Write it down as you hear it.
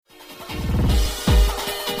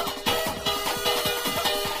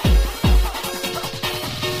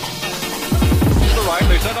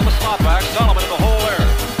on the slot back. Solomon in the hole there.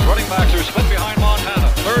 Running backs are split behind Montana.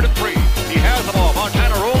 3rd and 3. He has the ball.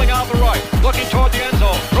 Montana rolling out the right. Looking toward the end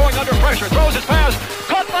zone. Throwing under pressure. Throws his pass.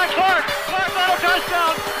 Caught by Clark. Clark got a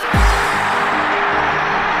touchdown.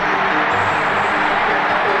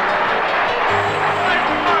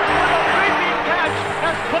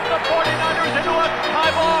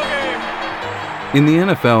 In the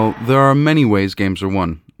NFL, there are many ways games are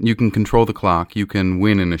won. You can control the clock, you can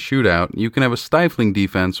win in a shootout, you can have a stifling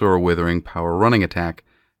defense or a withering power running attack.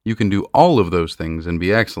 You can do all of those things and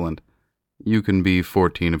be excellent. You can be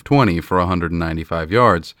 14 of 20 for 195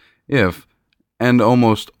 yards, if, and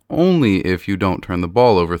almost only if you don't turn the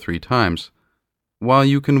ball over 3 times. While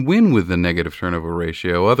you can win with the negative turnover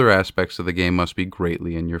ratio, other aspects of the game must be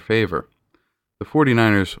greatly in your favor. The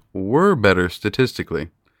 49ers were better statistically.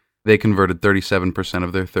 They converted 37%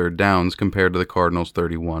 of their third downs compared to the Cardinals'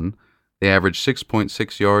 31. They averaged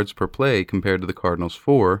 6.6 yards per play compared to the Cardinals'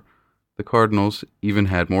 4. The Cardinals even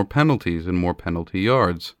had more penalties and more penalty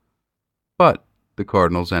yards. But the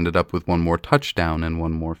Cardinals ended up with 1 more touchdown and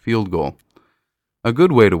 1 more field goal. A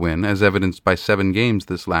good way to win, as evidenced by 7 games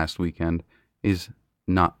this last weekend, is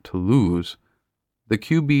not to lose. The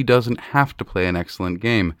QB doesn't have to play an excellent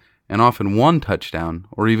game, and often 1 touchdown,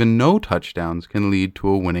 or even no touchdowns, can lead to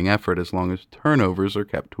a winning effort as long as turnovers are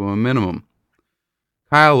kept to a minimum.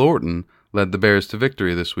 Kyle Orton led the Bears to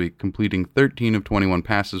victory this week, completing 13 of 21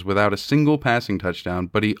 passes without a single passing touchdown,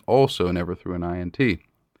 but he also never threw an INT.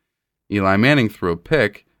 Eli Manning threw a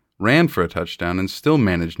pick, ran for a touchdown, and still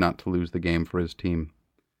managed not to lose the game for his team.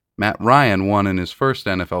 Matt Ryan won in his first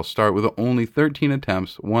NFL start with only 13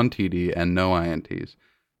 attempts, 1 TD, and no INTs.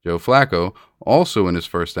 Joe Flacco, also in his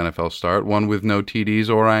first NFL start, won with no TDs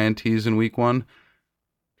or INTs in Week 1.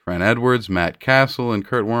 Trent Edwards, Matt Castle, and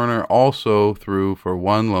Kurt Warner also threw for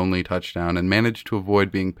 1 lonely touchdown and managed to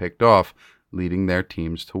avoid being picked off, leading their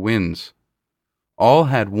teams to wins. All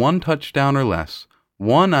had 1 touchdown or less,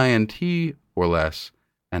 1 INT or less,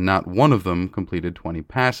 and not one of them completed 20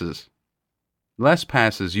 passes. Less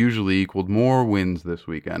passes usually equaled more wins this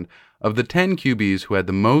weekend. Of the 10 QBs who had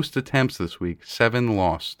the most attempts this week, 7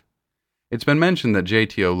 lost. It's been mentioned that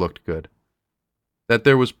JTO looked good, that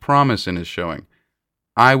there was promise in his showing.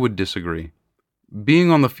 I would disagree. Being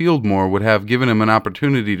on the field more would have given him an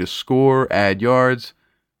opportunity to score, add yards,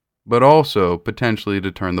 but also potentially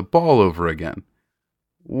to turn the ball over again.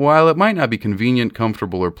 While it might not be convenient,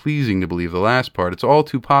 comfortable, or pleasing to believe the last part, it's all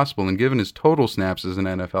too possible, and given his total snaps as an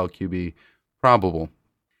NFL QB, probable.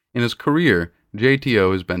 In his career,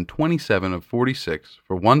 JTO has been 27 of 46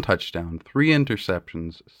 for 1 touchdown, 3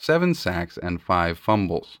 interceptions, 7 sacks, and 5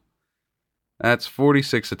 fumbles. That's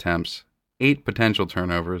 46 attempts, 8 potential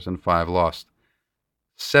turnovers, and 5 lost.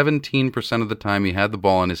 17% of the time he had the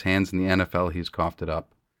ball in his hands in the NFL, he's coughed it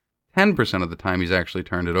up. 10% of the time he's actually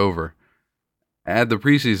turned it over. Add the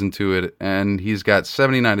preseason to it, and he's got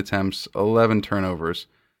 79 attempts, 11 turnovers.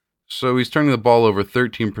 So he's turning the ball over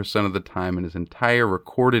 13% of the time in his entire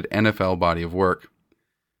recorded NFL body of work.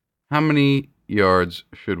 How many yards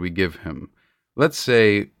should we give him? Let's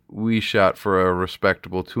say we shot for a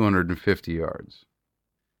respectable 250 yards.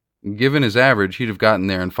 Given his average, he'd have gotten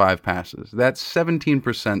there in 5 passes. That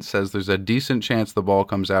 17% says there's a decent chance the ball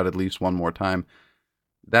comes out at least 1 more time.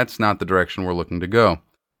 That's not the direction we're looking to go.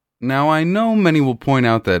 Now, I know many will point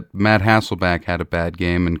out that Matt Hasselbeck had a bad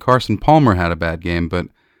game and Carson Palmer had a bad game, but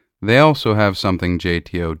they also have something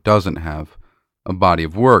JTO doesn't have, a body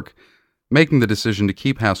of work. Making the decision to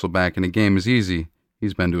keep Hasselbeck in a game is easy.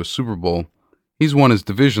 He's been to a Super Bowl. He's won his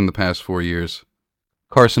division the past 4 years.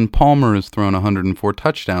 Carson Palmer has thrown 104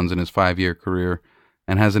 touchdowns in his 5-year career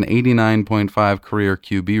and has an 89.5 career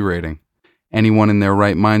QB rating. Anyone in their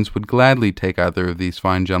right minds would gladly take either of these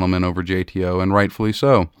fine gentlemen over JTO, and rightfully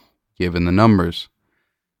so, given the numbers.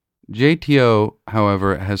 JTO,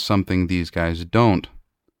 however, has something these guys don't.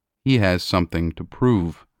 He has something to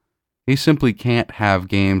prove. He simply can't have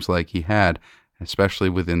games like he had, especially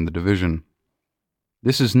within the division.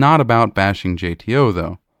 This is not about bashing JTO,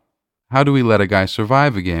 though. How do we let a guy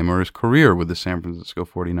survive a game or his career with the San Francisco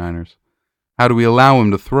 49ers? How do we allow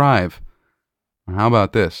him to thrive? How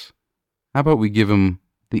about this? How about we give him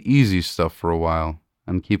the easy stuff for a while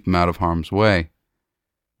and keep him out of harm's way?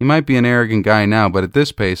 He might be an arrogant guy now, but at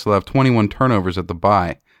this pace, he'll have 21 turnovers at the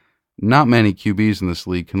bye. Not many QBs in this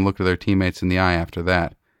league can look at their teammates in the eye after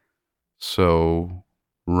that. So,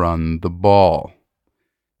 run the ball.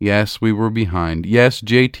 Yes, we were behind. Yes,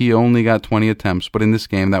 JT only got 20 attempts, but in this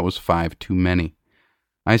game that was 5 too many.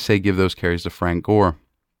 I say give those carries to Frank Gore.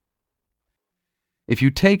 If you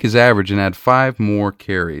take his average and add 5 more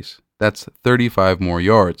carries, that's 35 more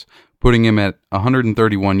yards, putting him at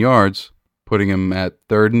 131 yards, putting him at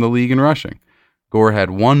third in the league in rushing. Gore had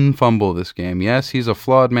 1 fumble this game. Yes, he's a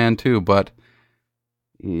flawed man too, but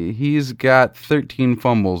he's got 13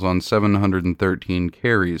 fumbles on 713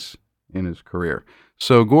 carries in his career.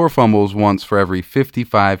 So Gore fumbles once for every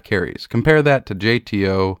 55 carries. Compare that to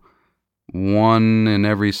JTO, 1 in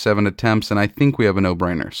every 7 attempts, and I think we have a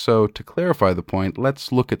no-brainer. So to clarify the point,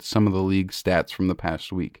 let's look at some of the league stats from the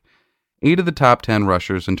past week. 8 of the top 10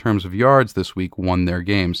 rushers in terms of yards this week won their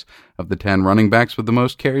games. Of the 10 running backs with the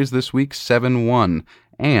most carries this week, 7 won.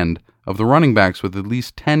 And of the running backs with at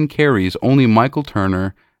least 10 carries, only Michael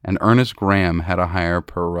Turner and Ernest Graham had a higher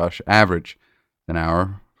per rush average than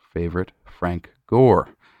our favorite Frank Gore.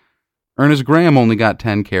 Ernest Graham only got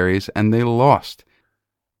 10 carries, and they lost.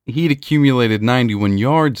 He'd accumulated 91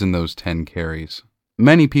 yards in those 10 carries.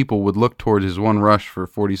 Many people would look toward his 1 rush for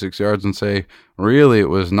 46 yards and say, really, it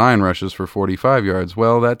was 9 rushes for 45 yards.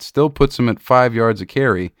 Well, that still puts him at 5 yards a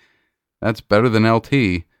carry. That's better than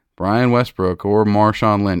LT, Brian Westbrook, or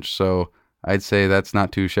Marshawn Lynch, so I'd say that's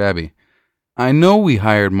not too shabby. I know we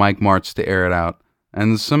hired Mike Martz to air it out,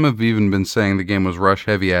 and some have even been saying the game was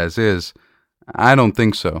rush-heavy as is. I don't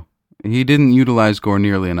think so. He didn't utilize Gore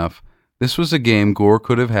nearly enough. This was a game Gore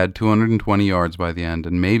could have had 220 yards by the end,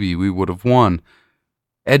 and maybe we would have won.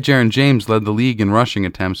 Edgerrin and James led the league in rushing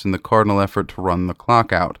attempts in the Cardinal effort to run the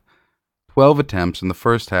clock out. 12 attempts in the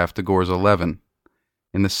first half to Gore's 11.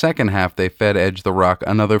 In the second half, they fed Edge the rock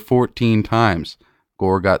another 14 times.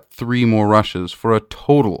 Gore got 3 more rushes for a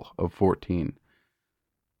total of 14.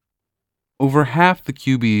 Over half the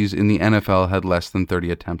QBs in the NFL had less than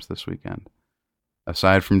 30 attempts this weekend.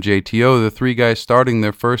 Aside from JTO, the 3 guys starting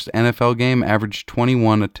their first NFL game averaged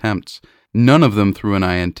 21 attempts. None of them threw an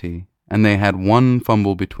INT, and they had 1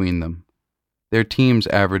 fumble between them. Their teams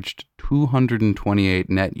averaged 228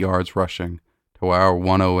 net yards rushing to our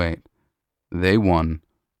 108. They won.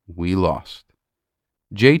 We lost.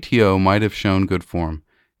 JTO might have shown good form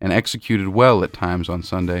and executed well at times on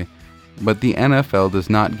Sunday, but the NFL does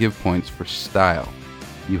not give points for style.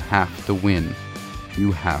 You have to win.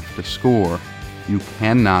 You have to score. You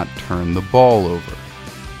cannot turn the ball over.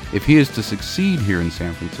 If he is to succeed here in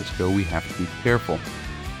San Francisco, we have to be careful.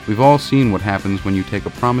 We've all seen what happens when you take a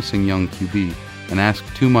promising young QB and ask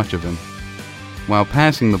too much of him. While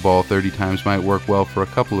passing the ball 30 times might work well for a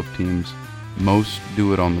couple of teams, most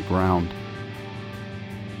do it on the ground.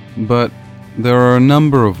 But there are a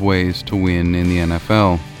number of ways to win in the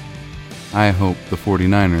NFL. I hope the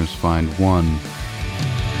 49ers find one.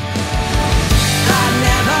 I'll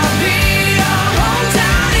never be